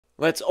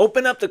Let's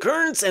open up the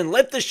curtains and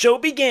let the show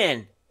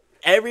begin.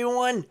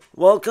 Everyone,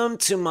 welcome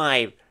to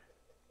my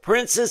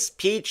Princess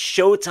Peach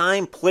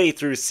Showtime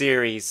playthrough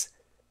series.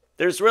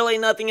 There's really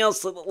nothing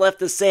else left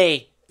to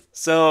say,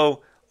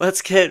 so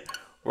let's get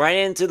right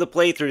into the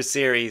playthrough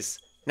series.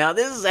 Now,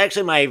 this is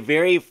actually my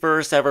very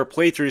first ever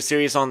playthrough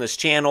series on this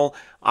channel.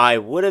 I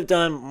would have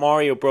done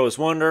Mario Bros.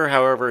 Wonder,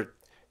 however,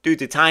 due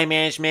to time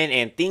management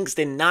and things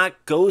did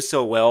not go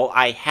so well,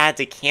 I had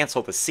to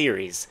cancel the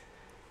series.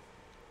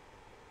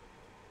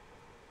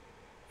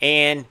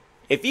 And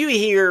if you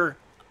hear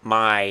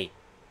my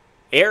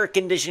air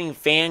conditioning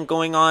fan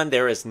going on,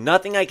 there is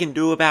nothing I can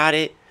do about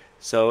it.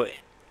 So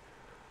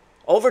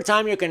over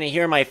time you're going to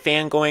hear my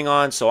fan going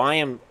on, so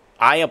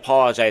I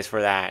apologize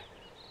for that.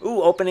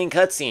 Ooh, opening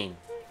cutscene.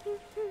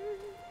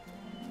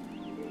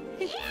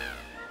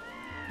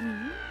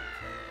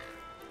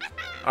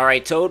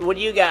 Alright, Toad, what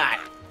do you got?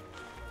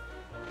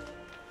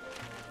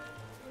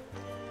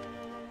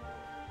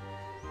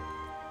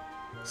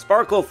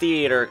 Sparkle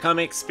Theater, come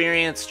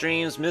experience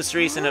dreams,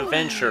 mysteries, and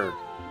adventure.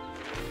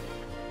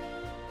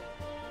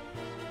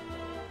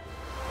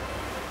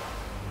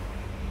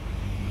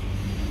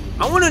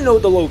 I want to know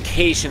the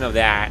location of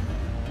that.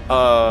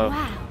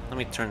 Wow. Let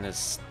me turn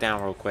this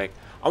down real quick.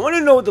 I want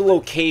to know the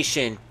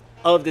location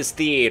of this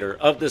theater,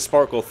 of the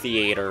Sparkle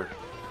Theater.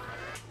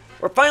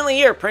 We're finally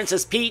here,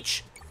 Princess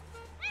Peach.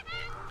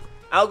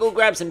 I'll go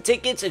grab some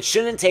tickets, it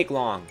shouldn't take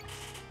long.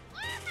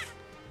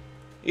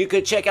 You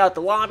could check out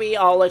the lobby,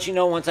 I'll let you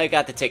know once I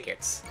got the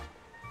tickets.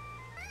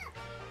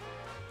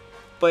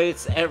 But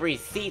it's every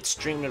thief's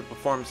dream to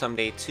perform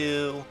someday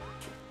too.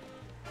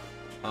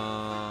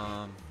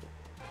 I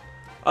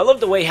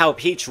love the way how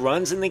Peach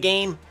runs in the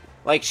game.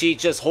 Like she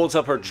just holds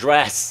up her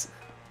dress.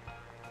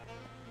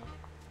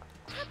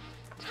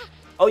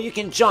 Oh, you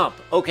can jump.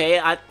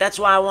 Okay, that's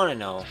what I want to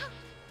know.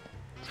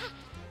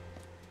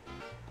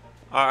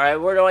 Alright,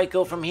 where do I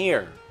go from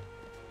here?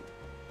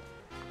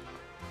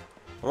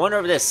 I wonder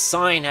if this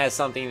sign has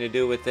something to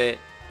do with it.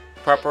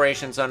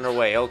 Preparations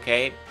underway,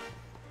 okay.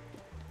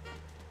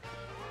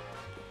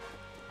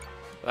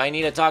 I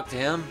need to talk to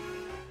him.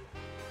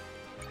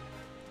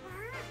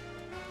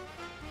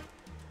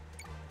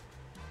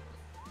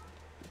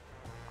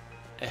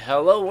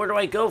 Hello, where do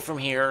I go from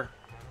here?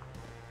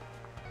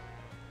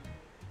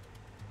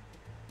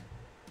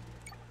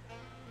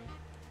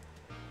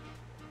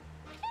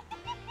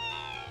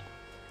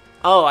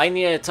 Oh, I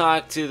need to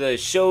talk to the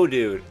show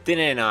dude,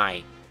 didn't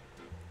I?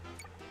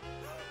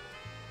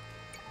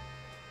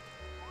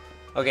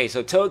 Okay,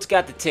 so Toad's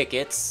got the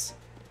tickets.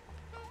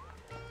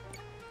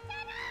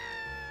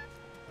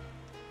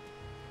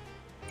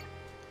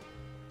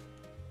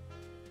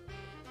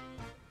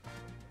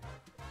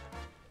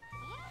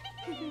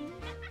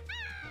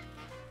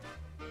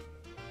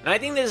 And I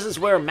think this is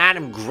where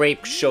Madam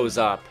Grape shows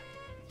up.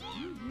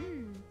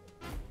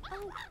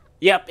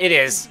 Yep, it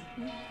is.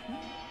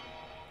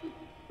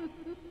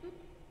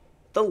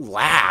 The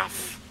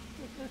laugh.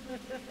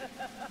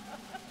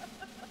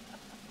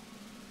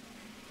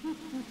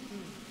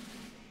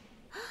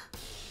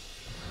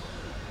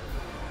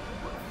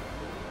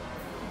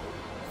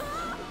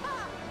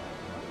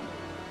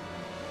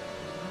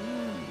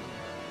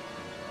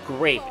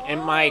 Grape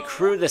and my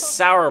crew, the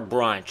Sour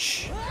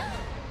Brunch.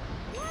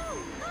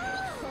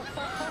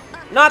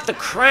 Not the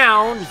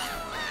crown!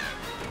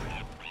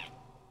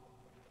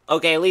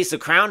 Okay, at least the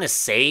crown is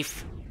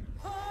safe.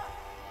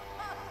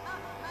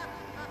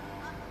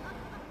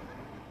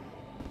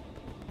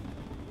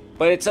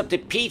 But it's up to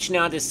Peach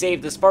now to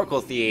save the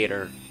Sparkle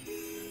Theater.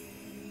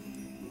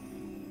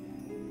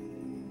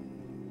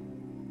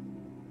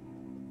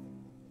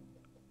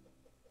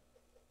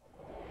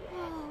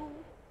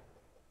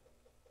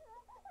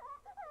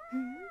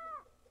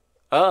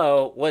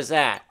 Uh-oh, what's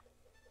that?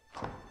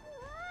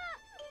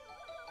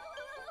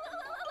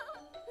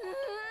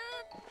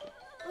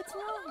 What's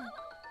wrong?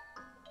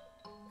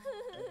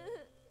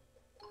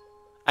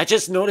 I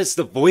just noticed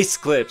the voice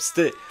clips,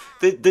 the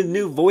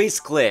new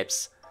voice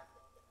clips.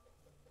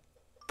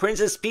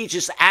 Princess Peach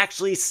is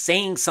actually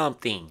saying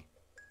something.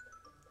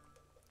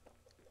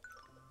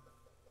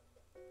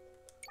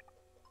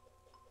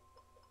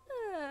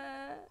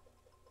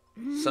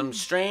 Some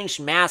strange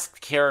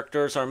masked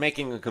characters are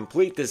making a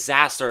complete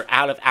disaster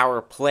out of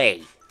our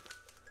play.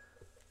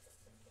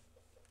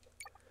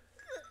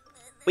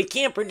 We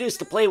can't produce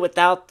the play with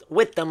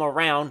them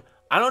around.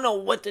 I don't know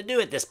what to do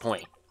at this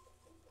point.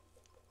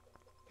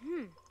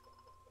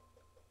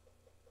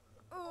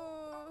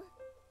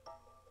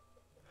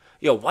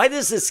 Yo, why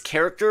does this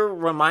character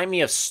remind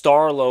me of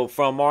Starlo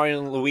from Mario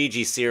and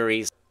Luigi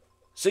series?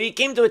 So you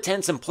came to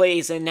attend some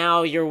plays and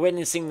now you're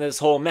witnessing this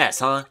whole mess,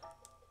 huh?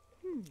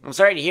 I'm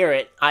sorry to hear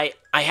it. I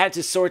had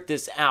to sort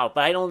this out,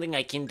 but I don't think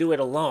I can do it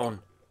alone.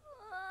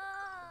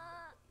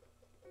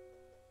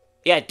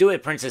 Yeah, do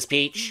it, Princess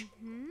Peach.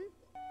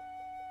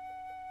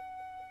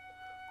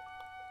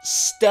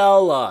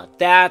 Stella,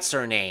 that's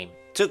her name.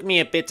 Took me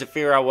a bit to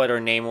figure out what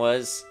her name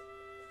was.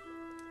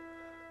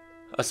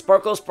 A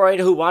sparkle sprite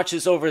who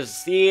watches over the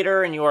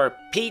theater, and you are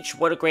Peach.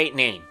 What a great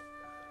name.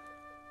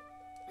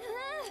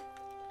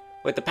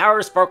 With the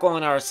power sparkle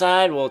on our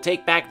side, we'll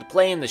take back the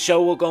play and the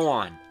show will go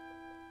on.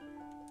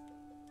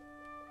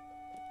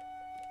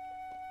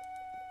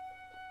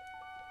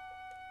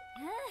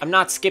 I'm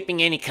not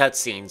skipping any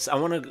cutscenes. I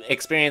want to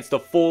experience the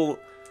full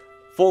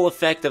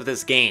effect of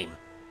this game.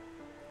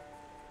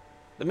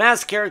 The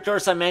masked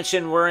characters I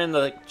mentioned were in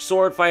the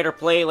Sword Fighter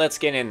play. Let's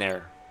get in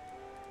there.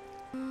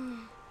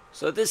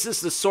 So this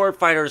is the Sword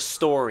Fighter's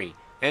story.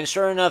 And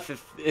sure enough,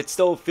 it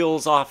still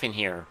feels off in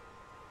here.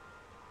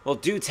 Well,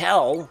 do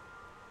tell.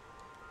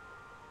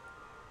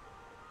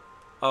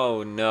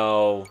 Oh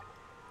no.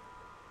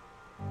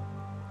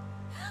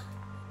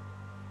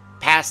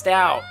 Passed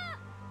out.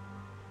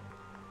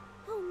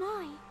 Oh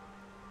my.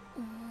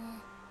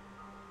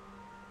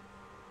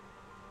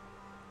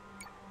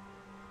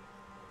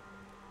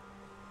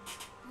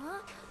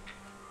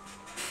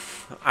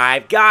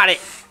 I've got it.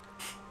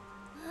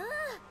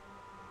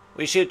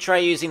 We should try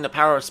using the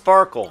power of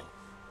Sparkle.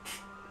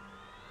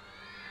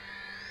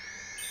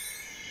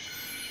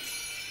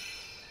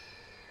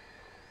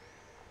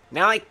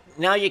 Now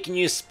you can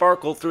use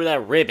Sparkle through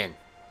that ribbon.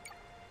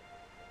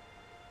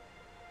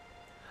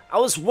 I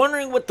was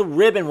wondering what the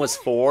ribbon was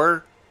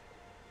for.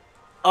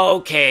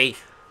 Okay,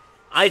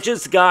 I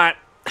just got...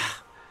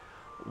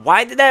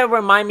 Why did that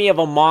remind me of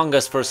Among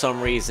Us for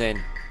some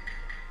reason?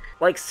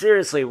 Like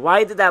seriously,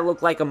 why did that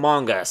look like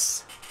Among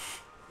Us?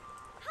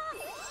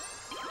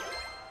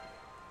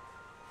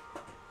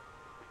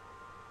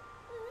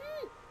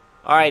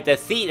 Alright, the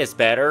feet is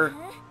better.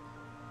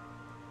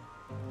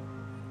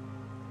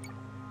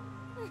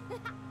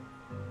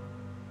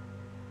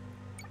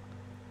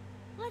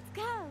 Let's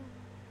go.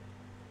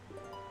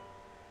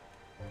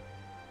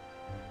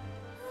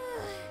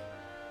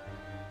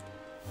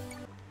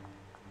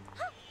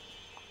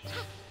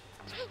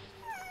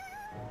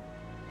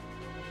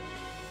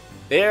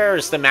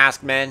 There's the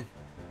masked men.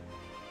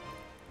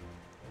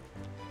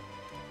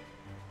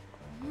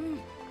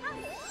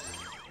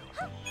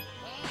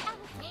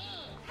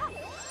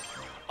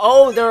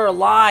 Oh, there are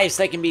lives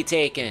that can be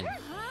taken.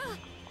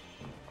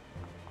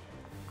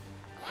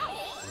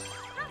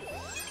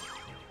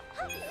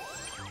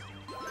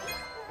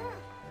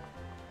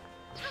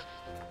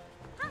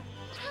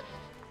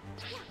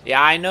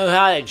 Yeah, I know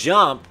how to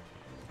jump.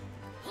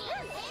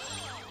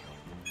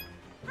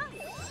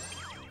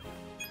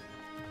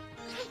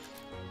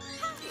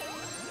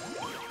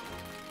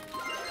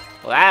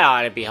 Well, that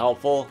ought to be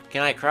helpful.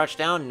 Can I crouch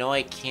down? No,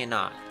 I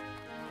cannot.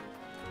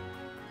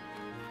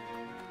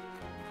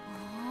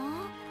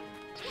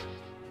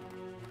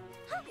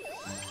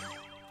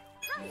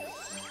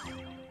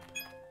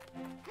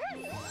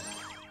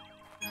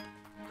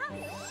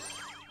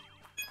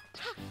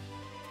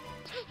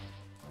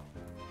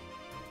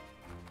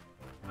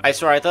 I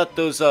swear, I thought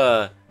those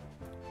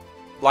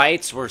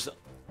lights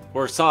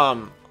were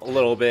some a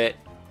little bit.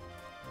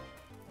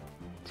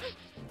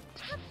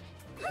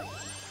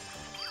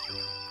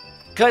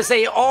 Cause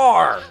they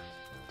are.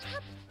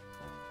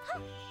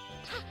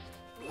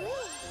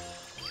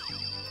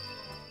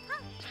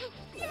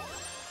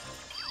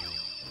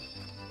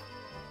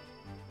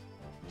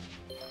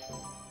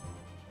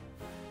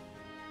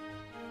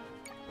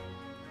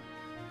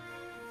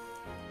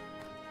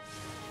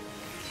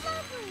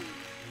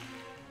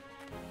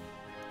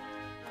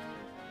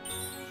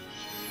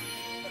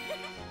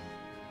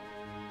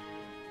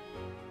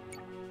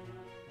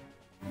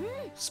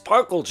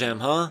 Sparkle gem,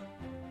 huh?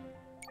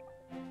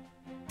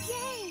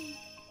 Yay.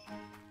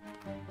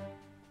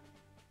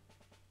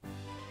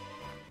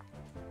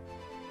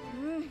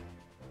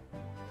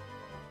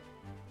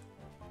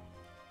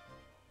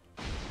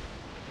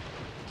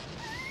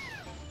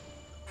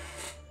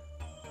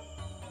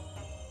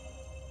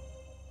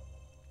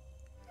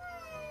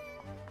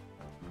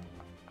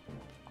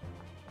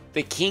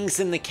 The king's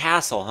in the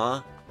castle,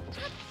 huh?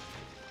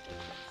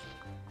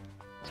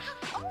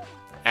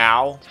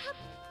 Ow.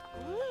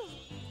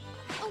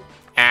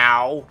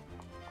 Ow.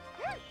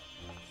 That's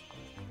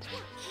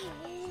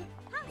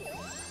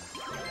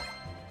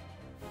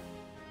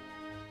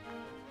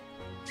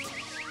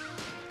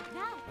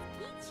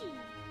itchy.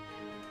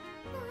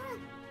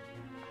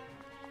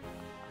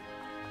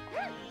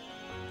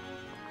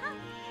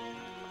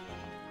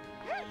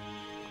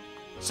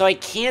 So I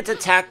can't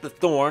attack the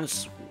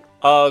thorns.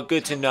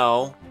 Good to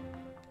know.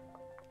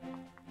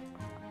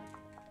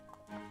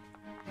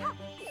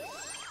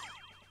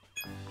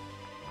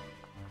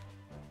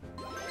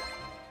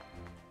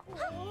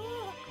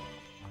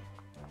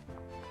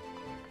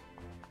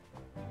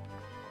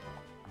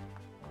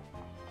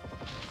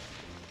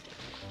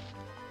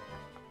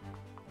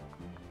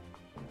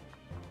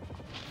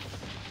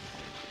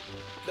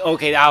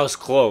 Okay, that was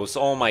close.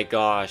 Oh my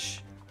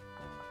gosh.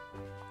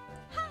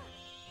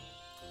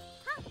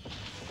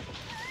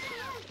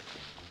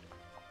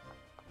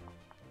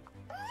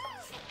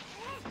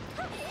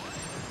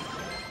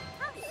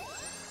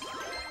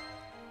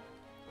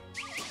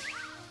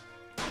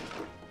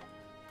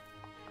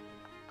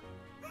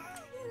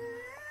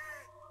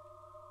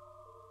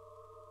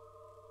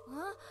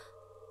 Huh?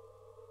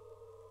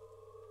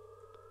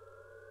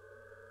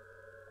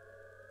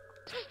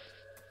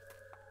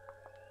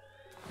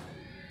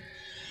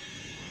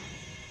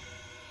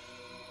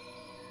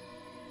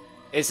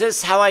 Is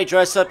this how I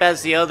dress up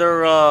as the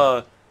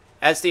other,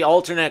 as the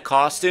alternate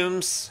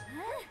costumes?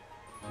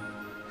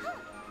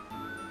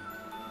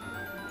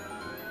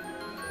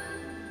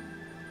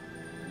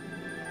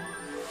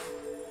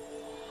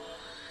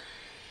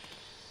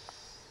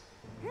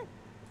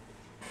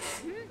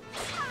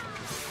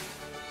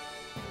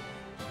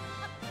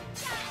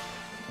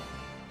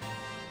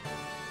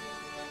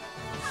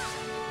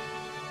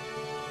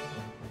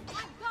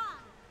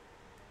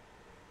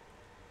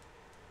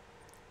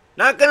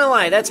 Not gonna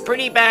lie, that's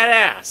pretty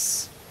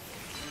badass.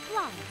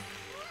 Fly.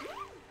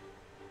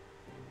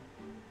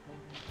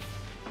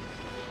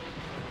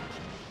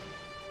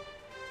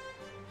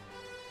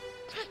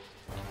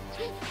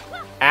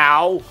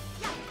 Ow.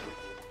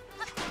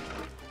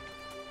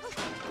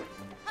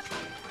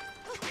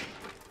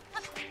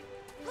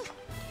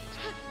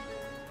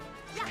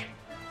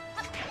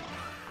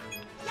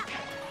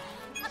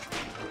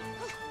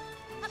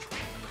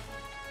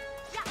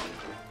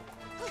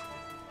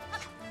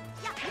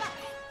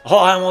 Oh,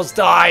 I almost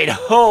died.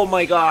 Oh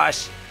my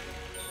gosh.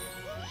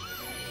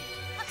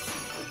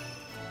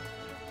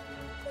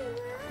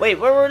 Wait,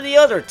 where were the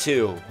other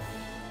two?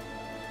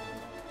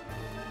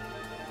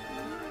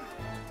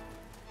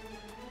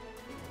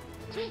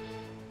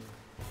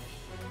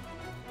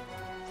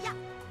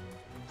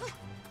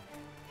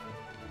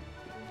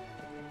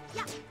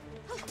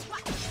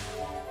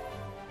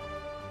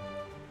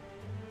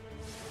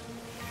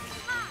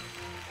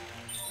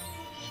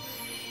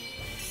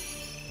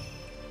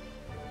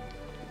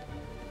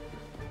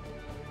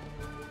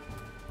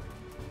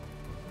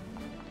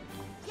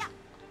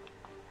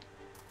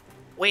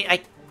 Wait,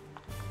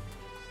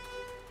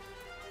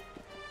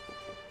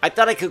 I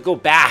thought I could go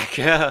back.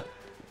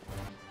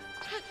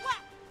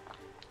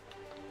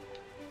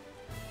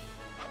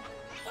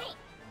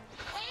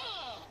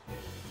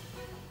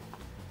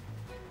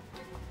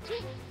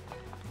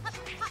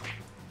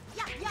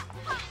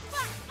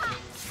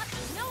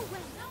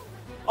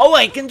 Oh,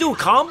 I can do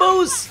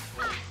combos?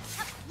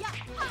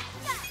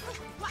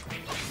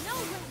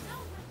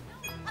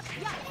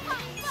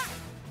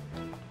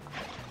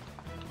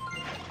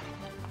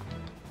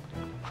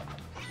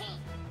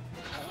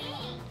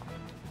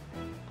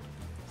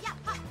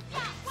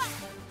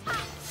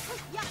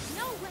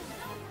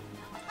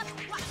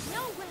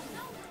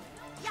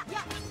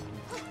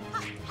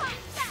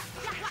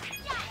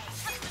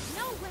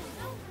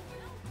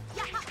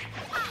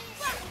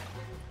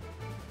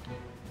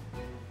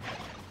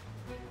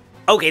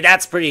 Okay,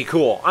 that's pretty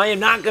cool. I am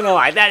not gonna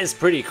lie, that is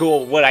pretty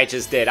cool what I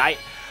just did. I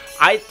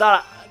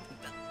thought...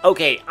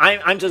 Okay,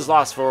 I'm just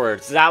lost for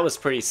words. That was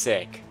pretty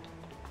sick.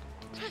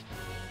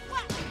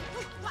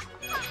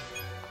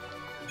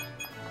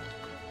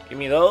 Give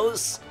me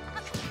those.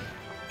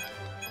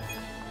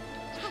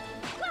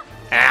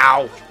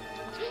 Ow.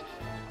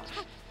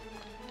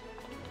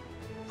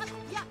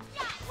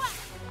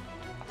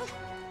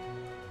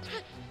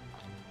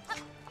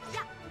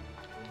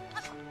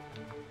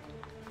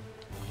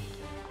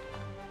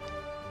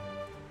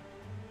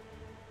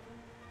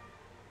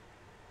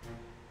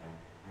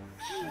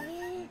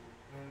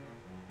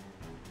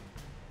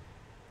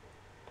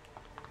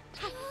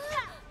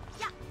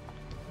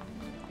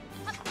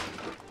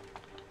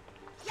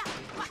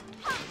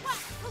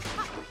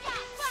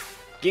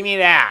 Give me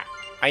that.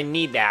 I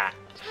need that.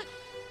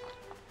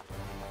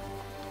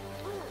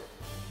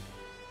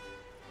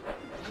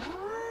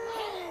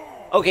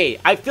 Okay,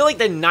 I feel like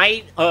the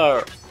night,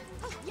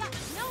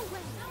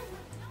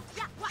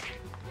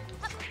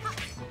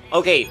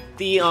 okay,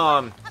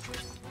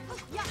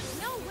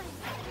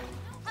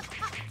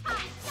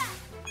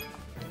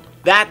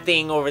 that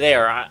thing over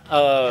there,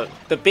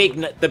 the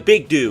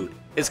big dude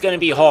is gonna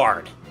be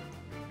hard.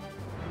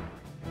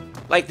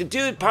 Like, the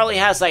dude probably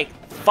has, like,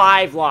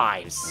 5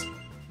 lives.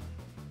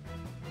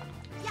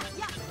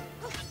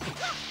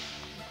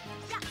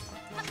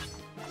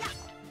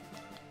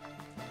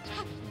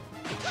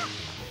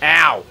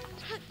 Ow!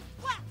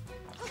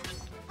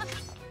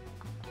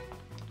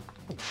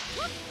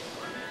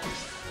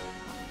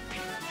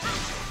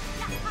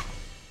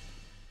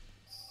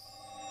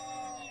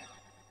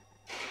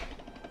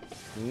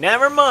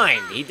 Never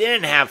mind, he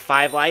didn't have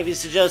 5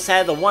 lives, he just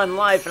had the 1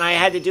 life and I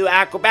had to do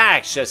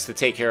acrobatics just to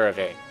take care of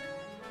it.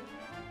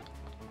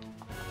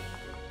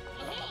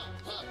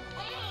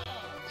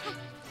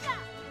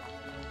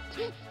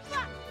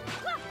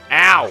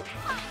 Ow!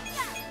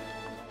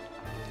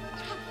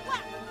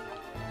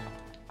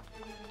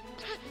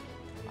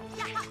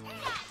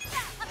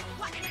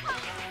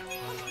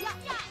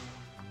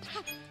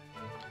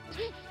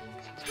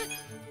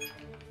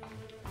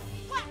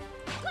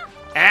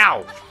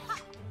 Ow!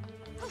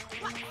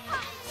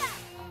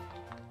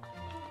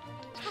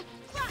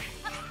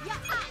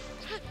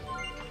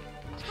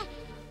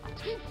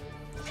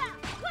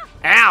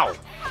 Ow!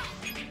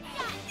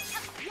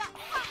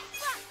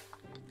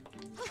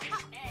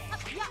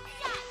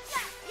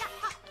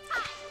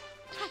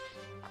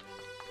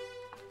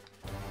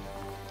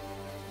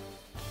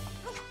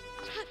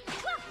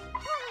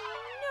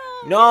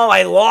 No,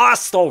 I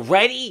lost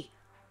already?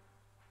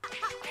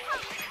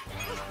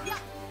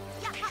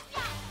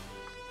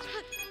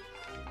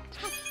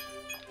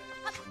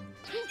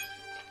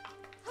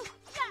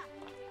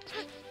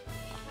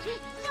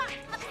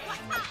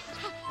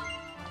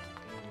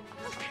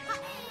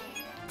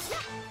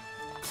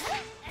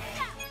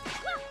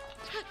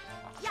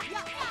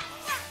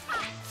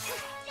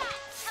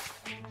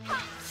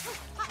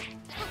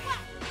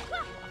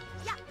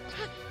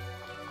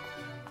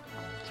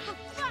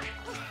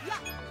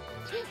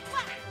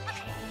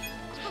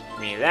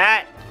 me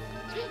that.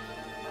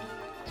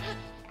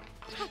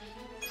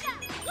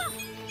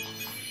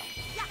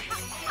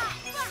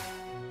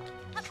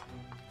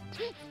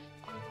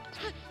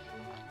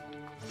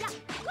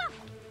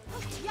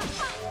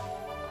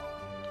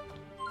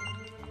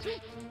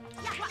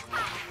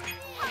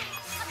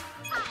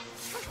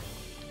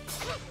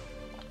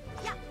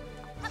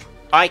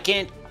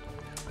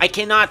 I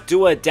cannot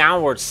do a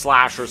downward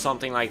slash or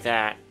something like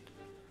that.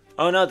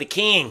 Oh no, the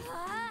king.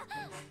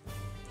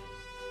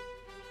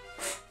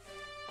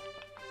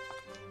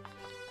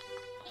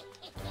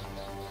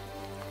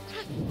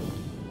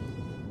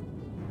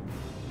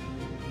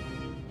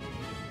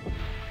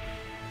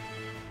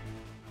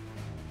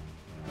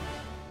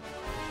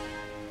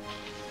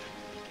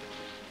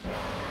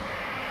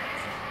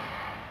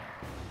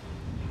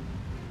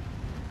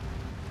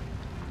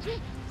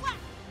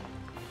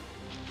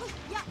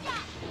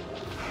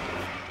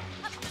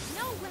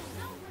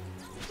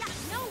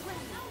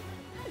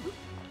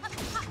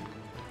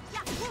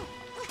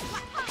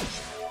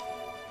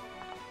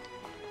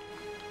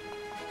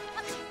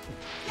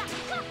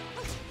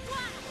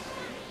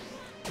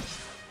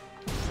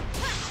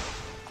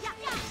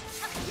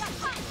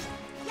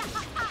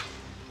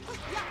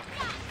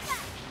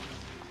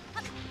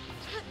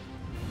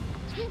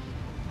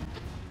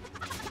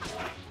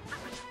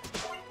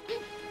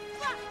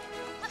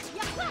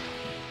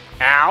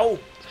 Ow!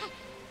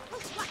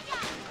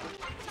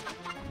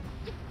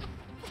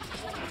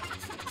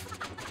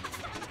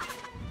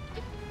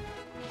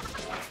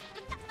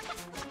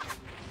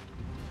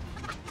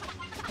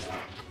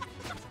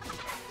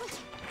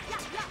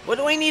 What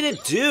do I need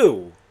to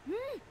do?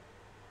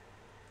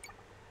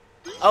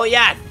 Oh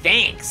yeah,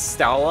 thanks,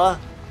 Stella.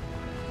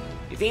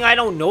 You think I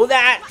don't know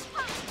that?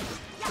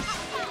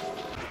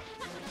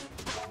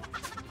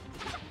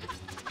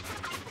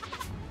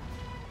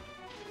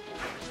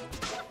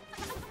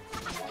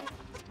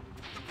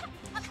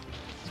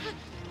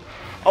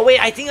 Oh wait,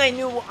 I think I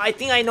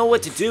know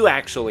what to do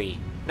actually.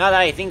 Now that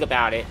I think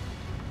about it.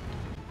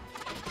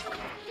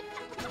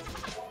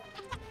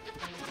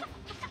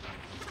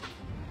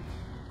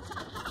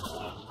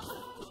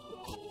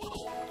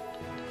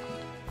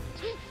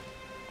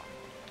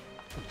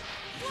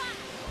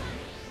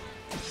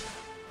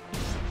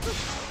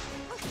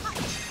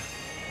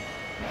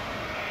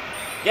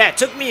 Yeah, it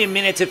took me a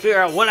minute to figure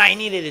out what I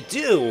needed to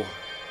do.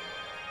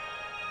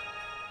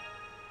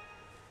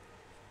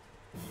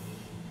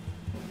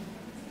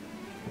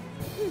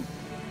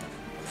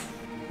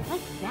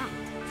 What's that?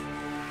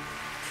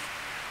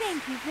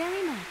 Thank you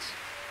very much.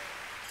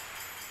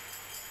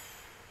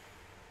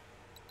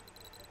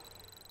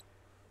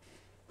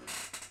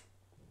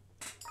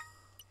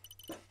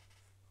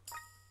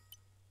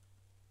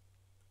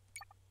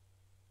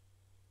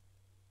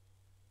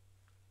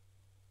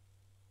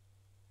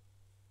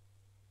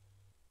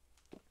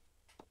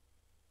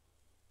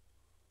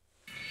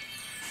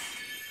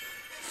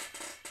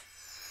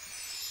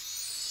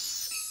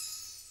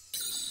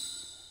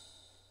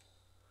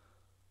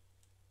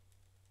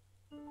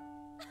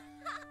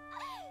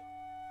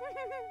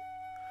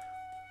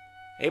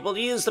 Able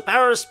to use the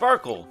power of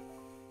Sparkle.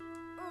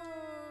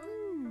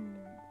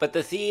 But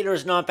the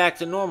theater's not back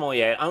to normal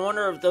yet. I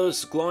wonder if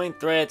those glowing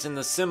threads and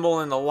the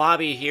symbol in the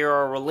lobby here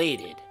are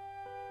related.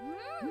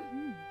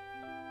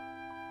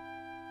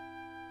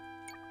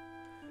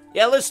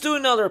 Yeah, let's do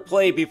another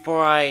play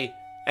before I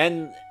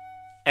end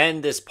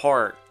this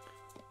part.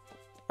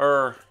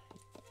 Or,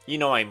 you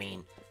know what I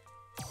mean.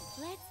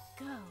 Let's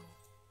go.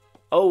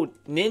 Oh,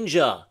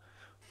 Ninja.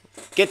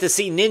 Get to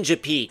see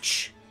Ninja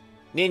Peach.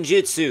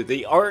 Ninjutsu,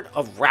 the art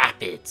of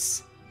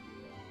rapids.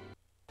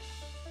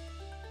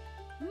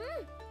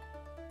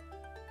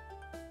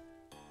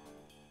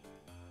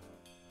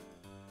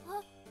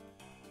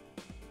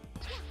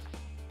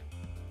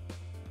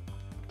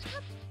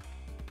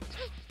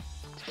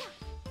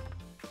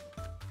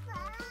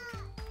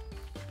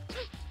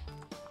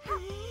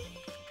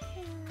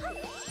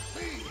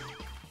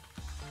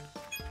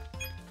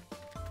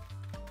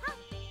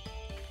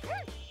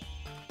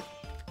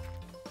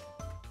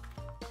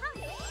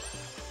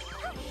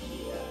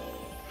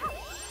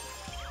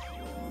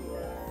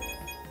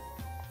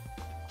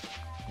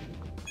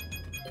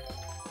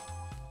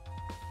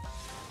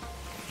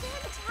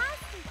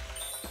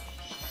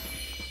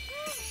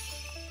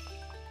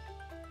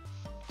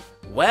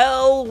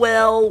 Well,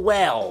 well,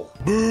 well.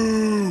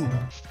 Boo!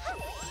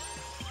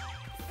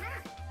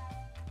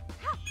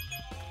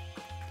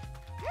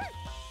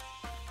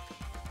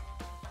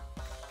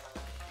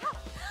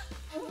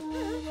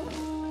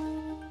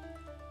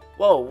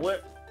 Whoa,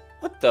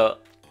 what the?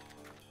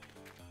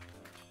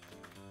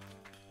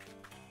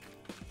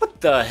 What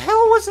the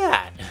hell was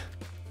that?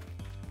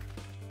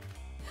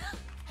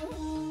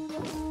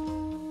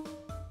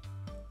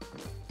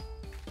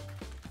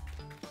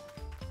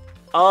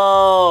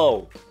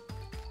 Oh!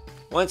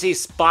 Once he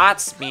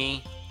spots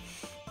me...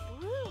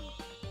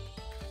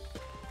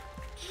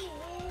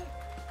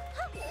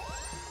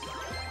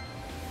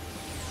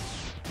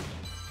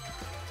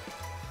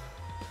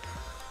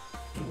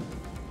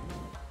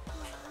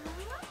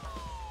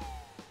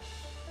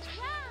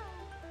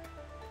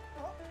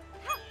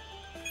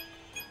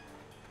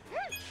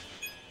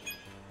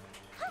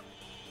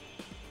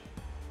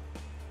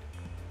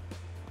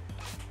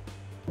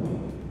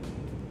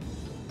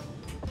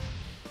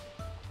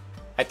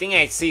 I think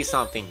I see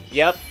something.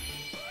 Yep.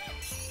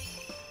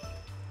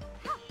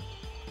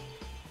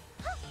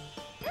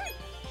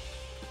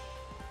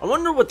 I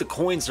wonder what the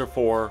coins are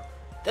for.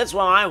 That's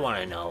what I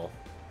want to know.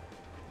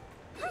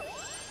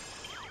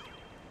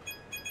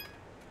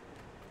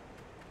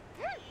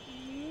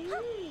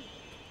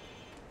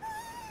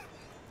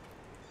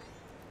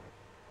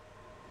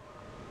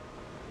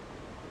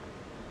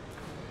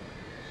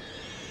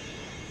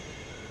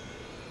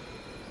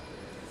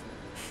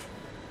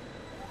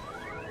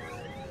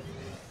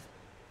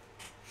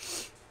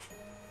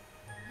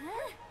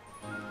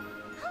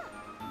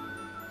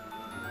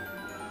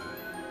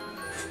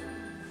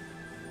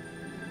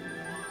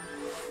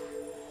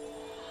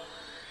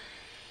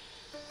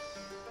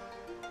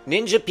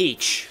 Ninja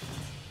Peach.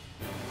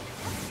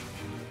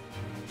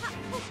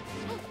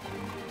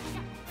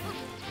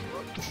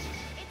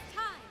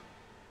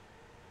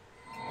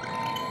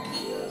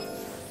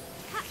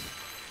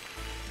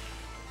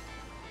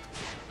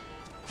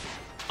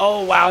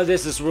 Oh wow,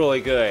 this is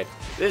really good.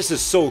 This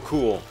is so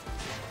cool.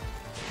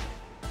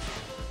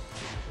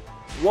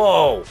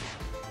 Whoa.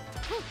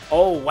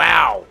 Oh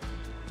wow.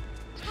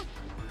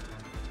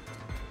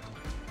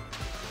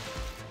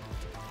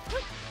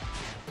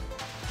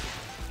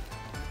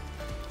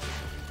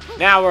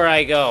 Now where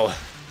I go?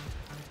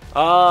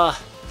 Oh,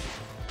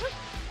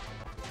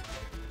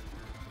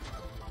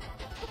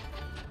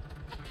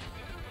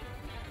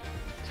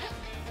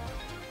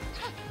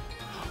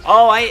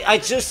 I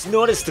just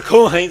noticed the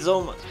coins.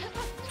 Oh my.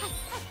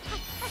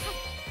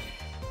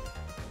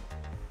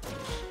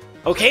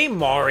 Okay,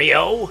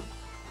 Mario.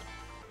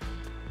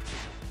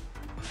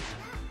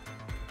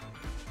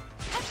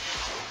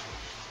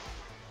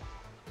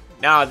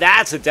 Now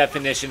that's a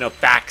definition of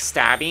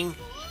backstabbing.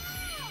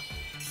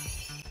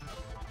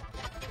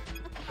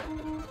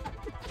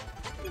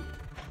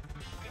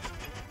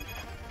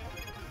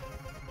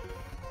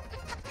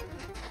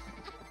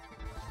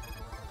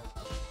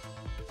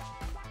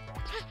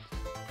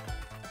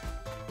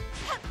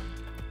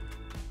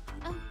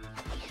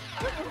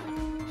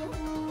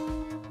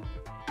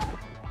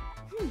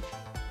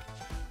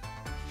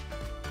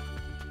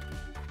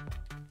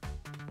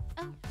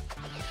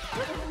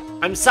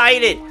 I'm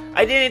sighted!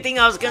 I didn't think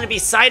I was gonna be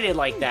sighted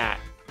like that.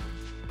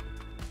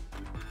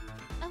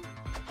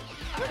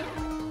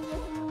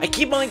 I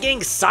keep on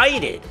getting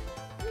sighted.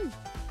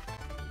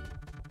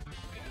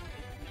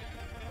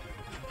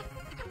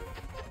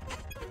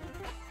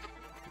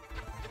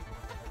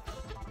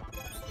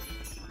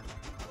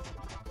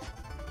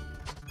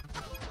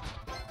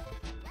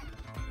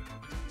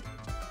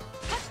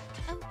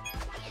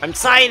 I'm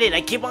sighted!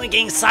 I keep on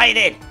getting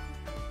sighted!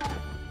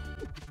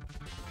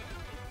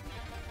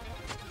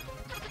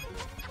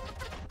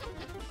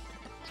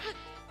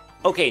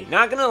 Okay,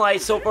 not gonna lie,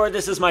 so far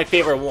this is my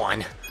favorite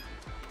one.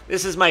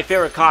 This is my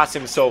favorite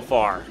costume so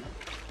far.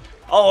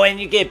 Oh, and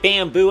you get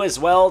bamboo as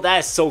well?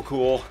 That's so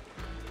cool.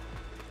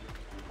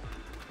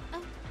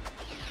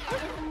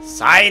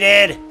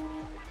 Sighted!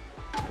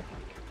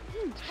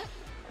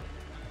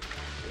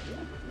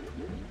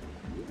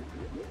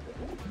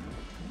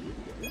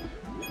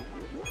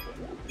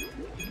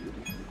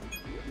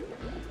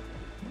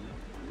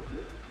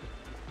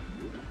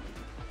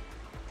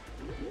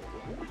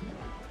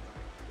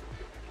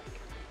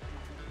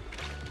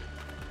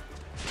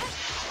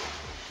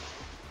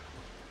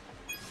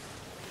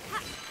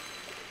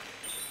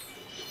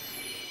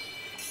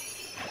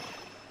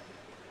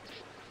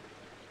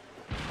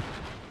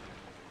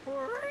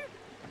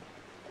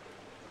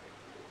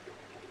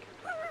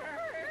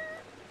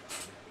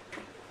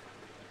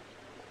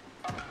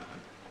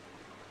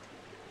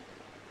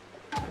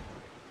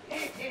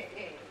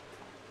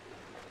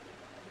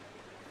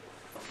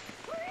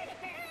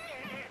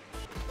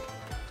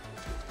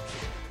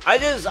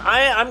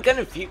 I'm kind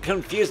of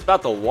confused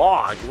about the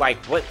log. Like,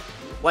 what?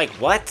 Like,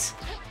 what?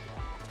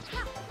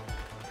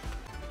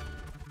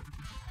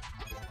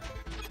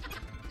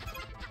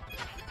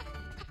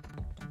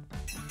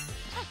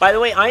 By the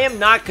way, I am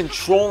not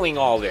controlling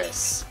all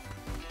this.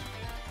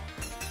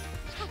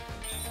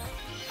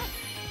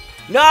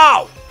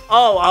 No!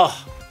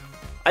 Oh.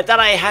 I thought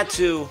I had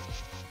to...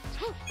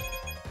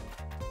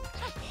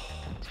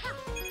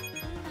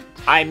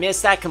 I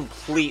missed that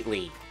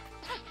completely.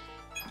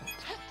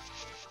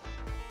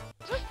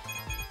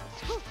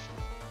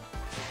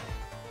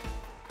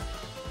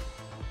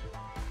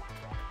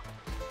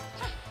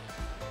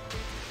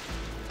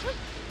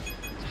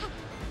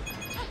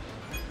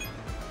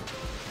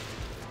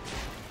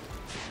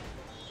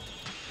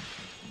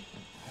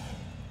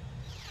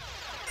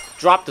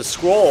 Drop the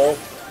scroll.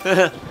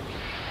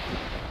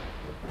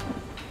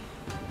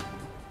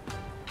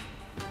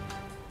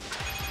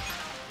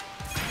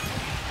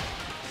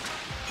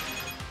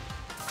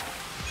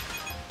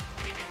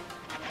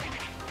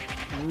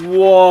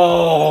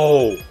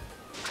 Whoa!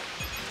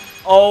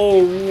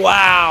 Oh,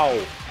 wow!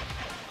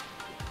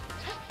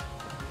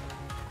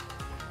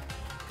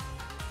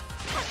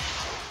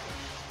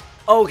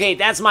 Okay,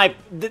 that's my...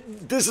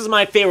 this is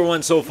my favorite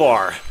one so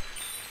far.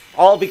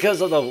 All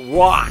because of the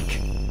rock.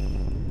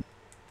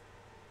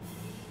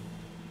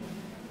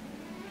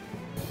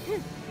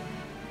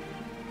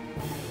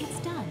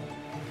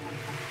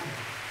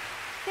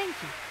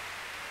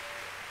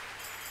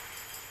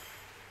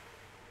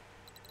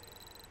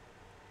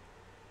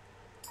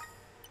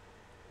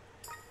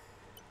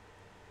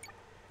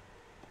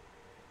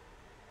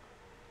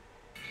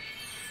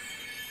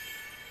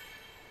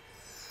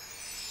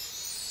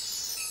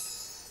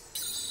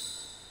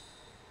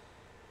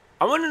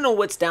 I want to know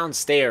what's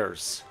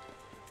downstairs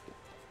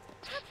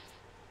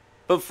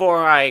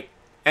before I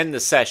end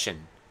the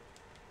session.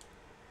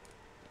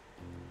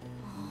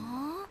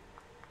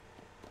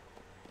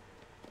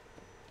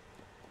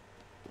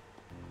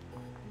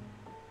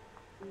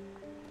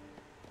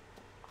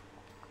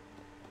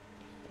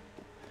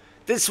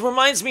 This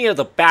reminds me of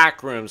the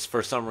Backrooms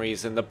for some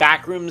reason. The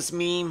Backrooms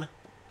meme.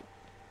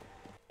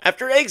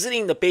 After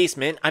exiting the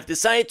basement, I've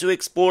decided to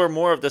explore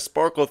more of the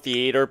Sparkle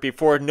Theater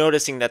before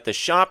noticing that the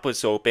shop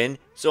was open,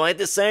 so I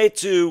decided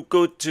to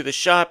go to the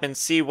shop and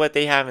see what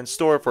they have in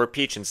store for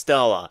Peach and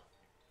Stella.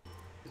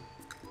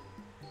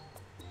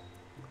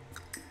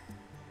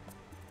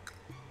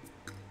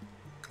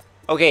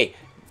 Okay,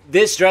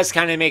 this dress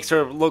kind of makes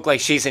her look like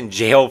she's in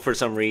jail for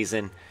some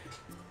reason.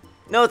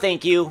 No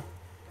thank you.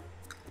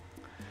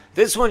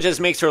 This one just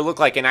makes her look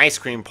like an ice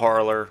cream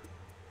parlor.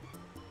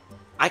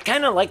 I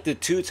kind of like the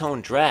two-tone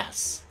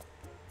dress.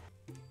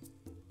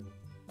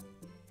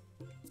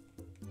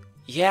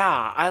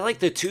 Yeah, I like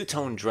the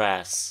two-tone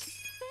dress.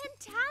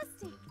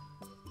 Fantastic.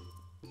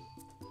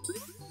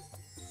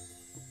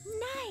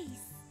 Nice.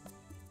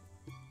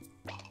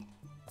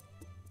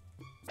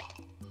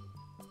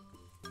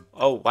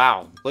 Oh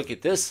wow, look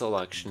at this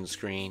selection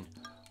screen.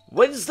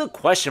 What is the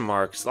question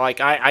marks?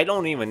 Like, I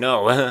don't even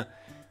know.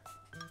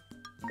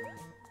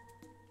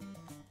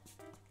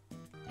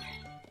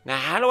 Now,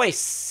 how do I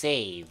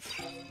save?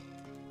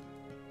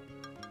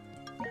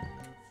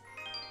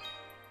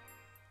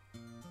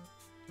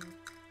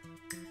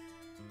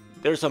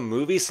 There's a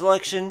movie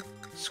selection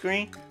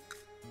screen?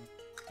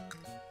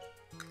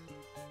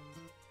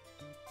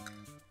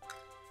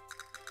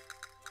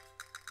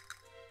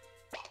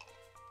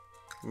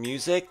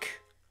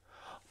 Music?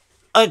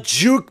 A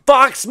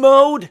jukebox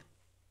mode?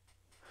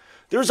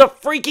 There's a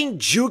freaking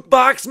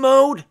jukebox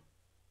mode?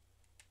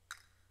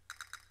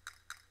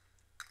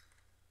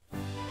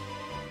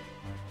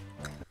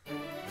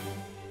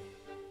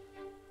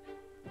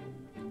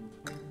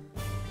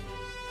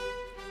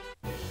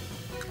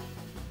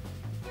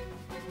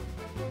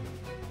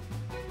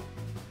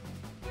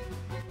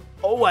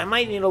 Oh, I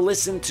might need to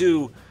listen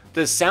to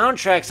the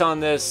soundtracks on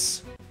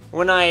this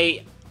when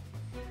I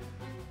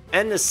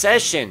end the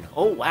session.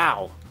 Oh,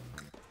 wow.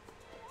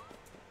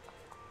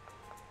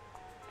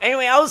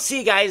 Anyway, I'll see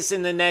you guys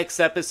in the next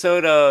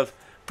episode of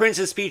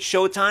Princess Peach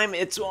Showtime.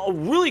 It's a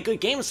really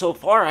good game so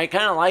far. I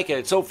kind of like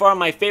it. So far,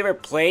 my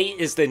favorite play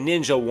is the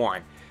ninja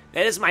one.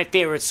 That is my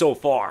favorite so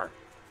far.